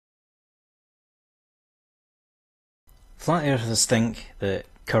Flat earthers think that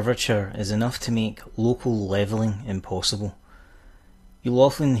curvature is enough to make local levelling impossible. You'll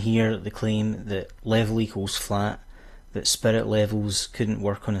often hear the claim that level equals flat, that spirit levels couldn't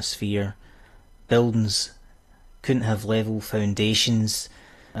work on a sphere, buildings couldn't have level foundations,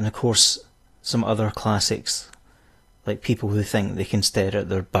 and of course some other classics like people who think they can stare at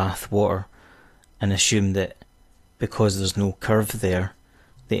their bath water and assume that because there's no curve there,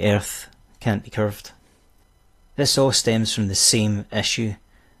 the earth can't be curved. This all stems from the same issue,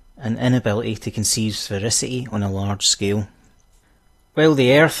 an inability to conceive sphericity on a large scale. While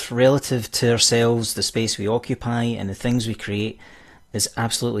the earth, relative to ourselves, the space we occupy and the things we create, is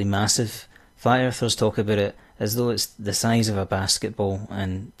absolutely massive, flat earthers talk about it as though it's the size of a basketball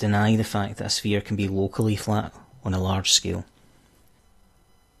and deny the fact that a sphere can be locally flat on a large scale.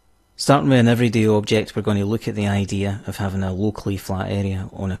 Starting with an everyday object, we're going to look at the idea of having a locally flat area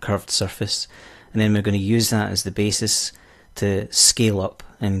on a curved surface, and then we're going to use that as the basis to scale up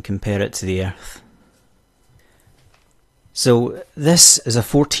and compare it to the earth. So this is a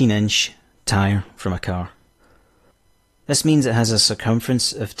 14-inch tyre from a car. This means it has a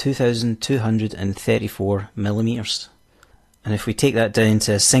circumference of 2,234 millimetres. And if we take that down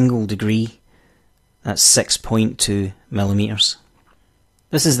to a single degree, that's 6.2 millimetres.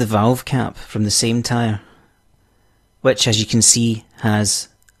 This is the valve cap from the same tyre, which, as you can see, has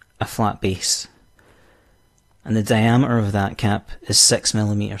a flat base. And the diameter of that cap is 6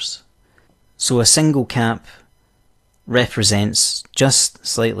 millimetres. So a single cap represents just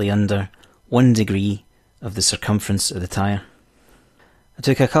slightly under 1 degree of the circumference of the tyre. I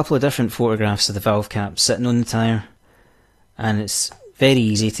took a couple of different photographs of the valve cap sitting on the tyre, and it's very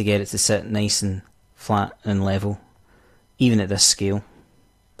easy to get it to sit nice and flat and level, even at this scale.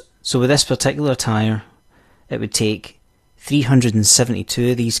 So with this particular tyre, it would take 372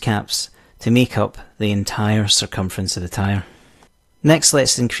 of these caps to make up the entire circumference of the tyre. Next,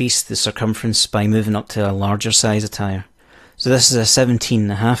 let's increase the circumference by moving up to a larger size of tyre. So this is a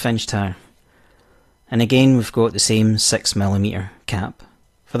 17.5 inch tyre. And again, we've got the same 6 millimetre cap.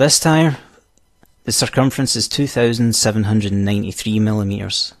 For this tyre, the circumference is 2,793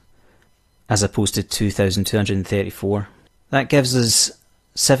 millimetres, as opposed to 2,234. That gives us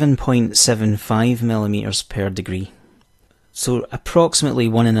 7.75 millimetres per degree. So approximately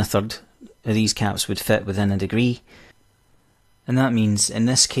 1 1/3 of these caps would fit within a degree, and that means in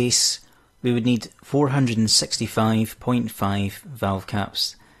this case we would need 465.5 valve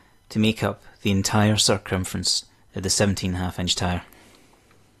caps to make up the entire circumference of the 17.5 inch tyre.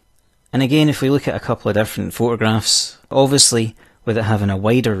 And again, if we look at a couple of different photographs, obviously with it having a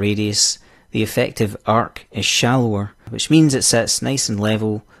wider radius, the effective arc is shallower, which means it sits nice and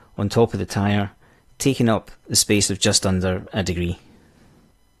level on top of the tyre, taking up the space of just under a degree.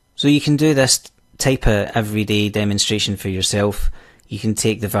 So you can do this type of everyday demonstration for yourself. You can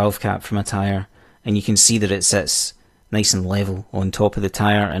take the valve cap from a tyre and you can see that it sits nice and level on top of the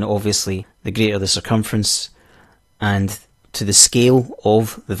tyre, and obviously the greater the circumference and to the scale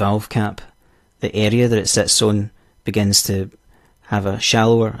of the valve cap, the area that it sits on begins to have a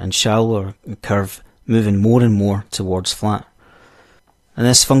shallower and shallower curve, moving more and more towards flat. And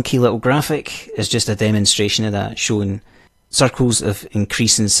this funky little graphic is just a demonstration of that, showing circles of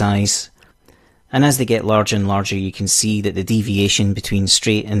increasing size, and as they get larger and larger you can see that the deviation between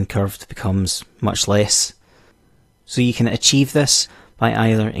straight and curved becomes much less. So you can achieve this by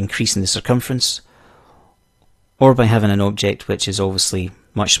either increasing the circumference or by having an object which is obviously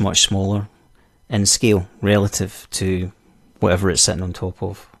much smaller in scale relative to whatever it's sitting on top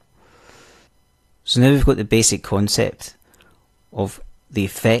of. So now we've got the basic concept of the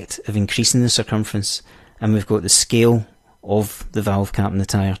effect of increasing the circumference, and we've got the scale of the valve cap and the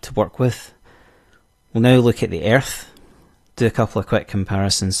tyre to work with. We'll now look at the earth, do a couple of quick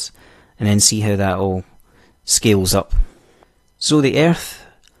comparisons, and then see how that all scales up. So the earth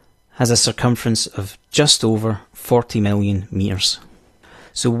has a circumference of just over 40 million metres.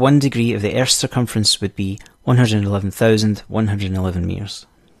 So 1 degree of the earth's circumference would be 111,111 metres.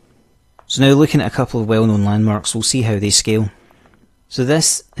 So now looking at a couple of well-known landmarks, we'll see how they scale. So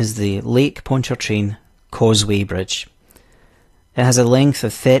this is the Lake Pontchartrain Causeway Bridge. It has a length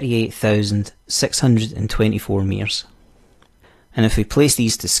of 38,624 metres. And if we place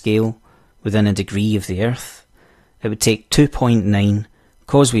these to scale within a degree of the earth, it would take 2.9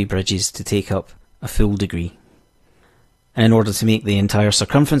 causeway bridges to take up a full degree. And in order to make the entire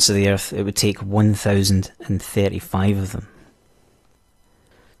circumference of the earth, it would take 1,035 of them.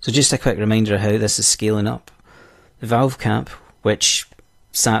 So just a quick reminder of how this is scaling up. The valve cap, which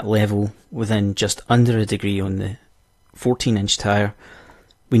sat level within just under a degree on the 14-inch tyre,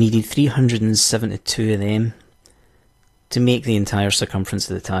 we needed 372 of them to make the entire circumference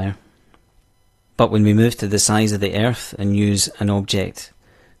of the tyre. But when we move to the size of the Earth and use an object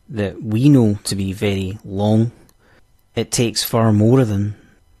that we know to be very long, it takes far more of them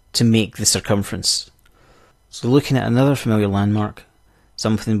to make the circumference. So looking at another familiar landmark,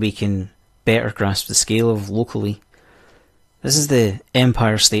 something we can better grasp the scale of locally, this is the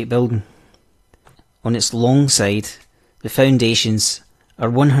Empire State Building. On its long side, the foundations are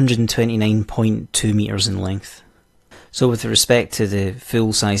 129.2 metres in length. So with respect to the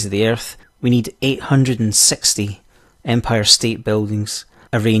full size of the Earth, we need 860 Empire State Buildings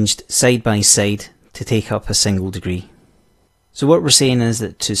arranged side by side to take up a single degree. So what we're saying is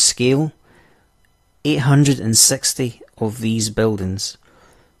that to scale, 860 of these buildings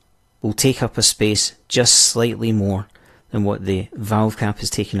will take up a space just slightly more than what the valve cap is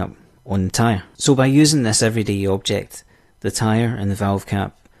taking up on the tyre. So by using this everyday object, the tyre and the valve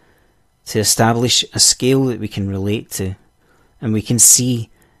cap, to establish a scale that we can relate to, and we can see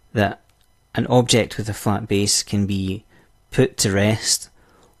that an object with a flat base can be put to rest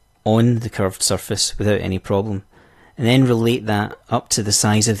on the curved surface without any problem, and then relate that up to the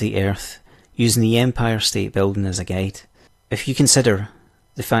size of the Earth using the Empire State Building as a guide. If you consider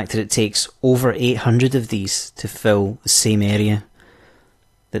the fact that it takes over 800 of these to fill the same area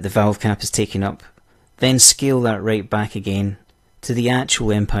that the valve cap is taking up, then scale that right back again to the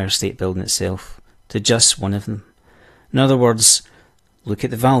actual Empire State Building itself, to just one of them. In other words, look at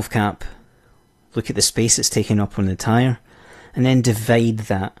the valve cap, look at the space it's taking up on the tyre, and then divide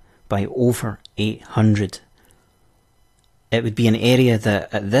that by over 800. It would be an area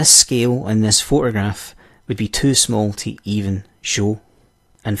that at this scale in this photograph would be too small to even show.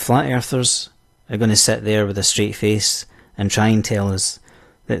 And flat earthers are going to sit there with a straight face and try and tell us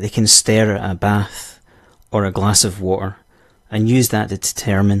that they can stare at a bath or a glass of water and use that to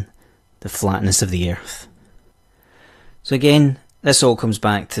determine the flatness of the Earth. So again, this all comes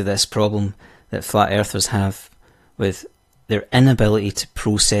back to this problem that flat earthers have with their inability to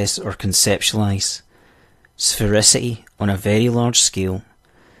process or conceptualise sphericity on a very large scale,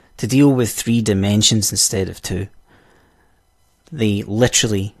 to deal with 3 dimensions instead of 2. They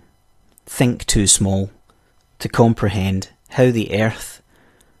literally think too small to comprehend how the Earth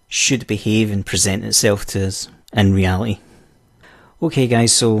should behave and present itself to us in reality. Okay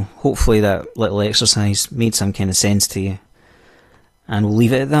guys, so hopefully that little exercise made some kind of sense to you, and we'll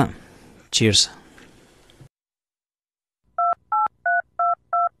leave it at that. Cheers.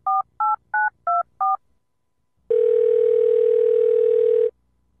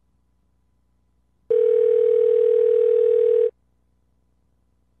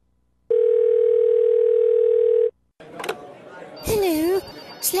 Hello,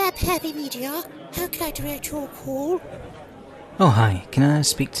 Slab Happy Media. How can I direct your call? Oh hi, can I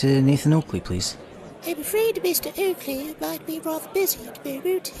speak to Nathan Oakley please? I'm afraid Mr. Oakley might be rather busy at the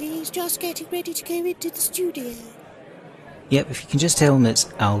moment. He's just getting ready to go into the studio. Yep, if you can just tell him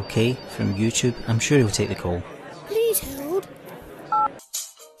it's Al K from YouTube, I'm sure he'll take the call. Please hold. I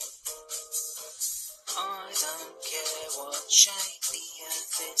don't care what shape the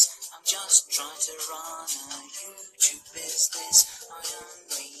Earth is, I'm just trying to run a YouTube business. I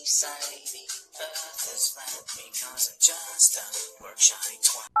only say the Earth is flat because I'm just a work shy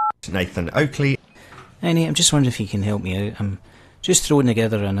twat. Nathan Oakley. Hey Nate, I'm just wondering if you can help me out. I'm just throwing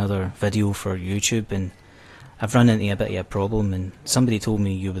together another video for YouTube and I've run into a bit of a problem and somebody told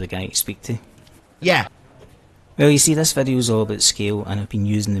me you were the guy to speak to. Yeah. Well, you see, this video is all about scale and I've been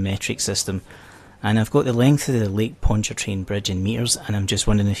using the metric system, and I've got the length of the Lake Pontchartrain Bridge in metres, and I'm just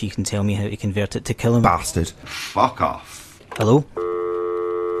wondering if you can tell me how to convert it to kilometres. Bastard. Fuck off. Hello?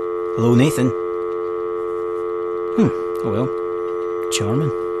 Hello, Nathan? Oh well.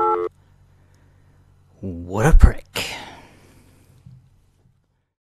 Charming. What a prick.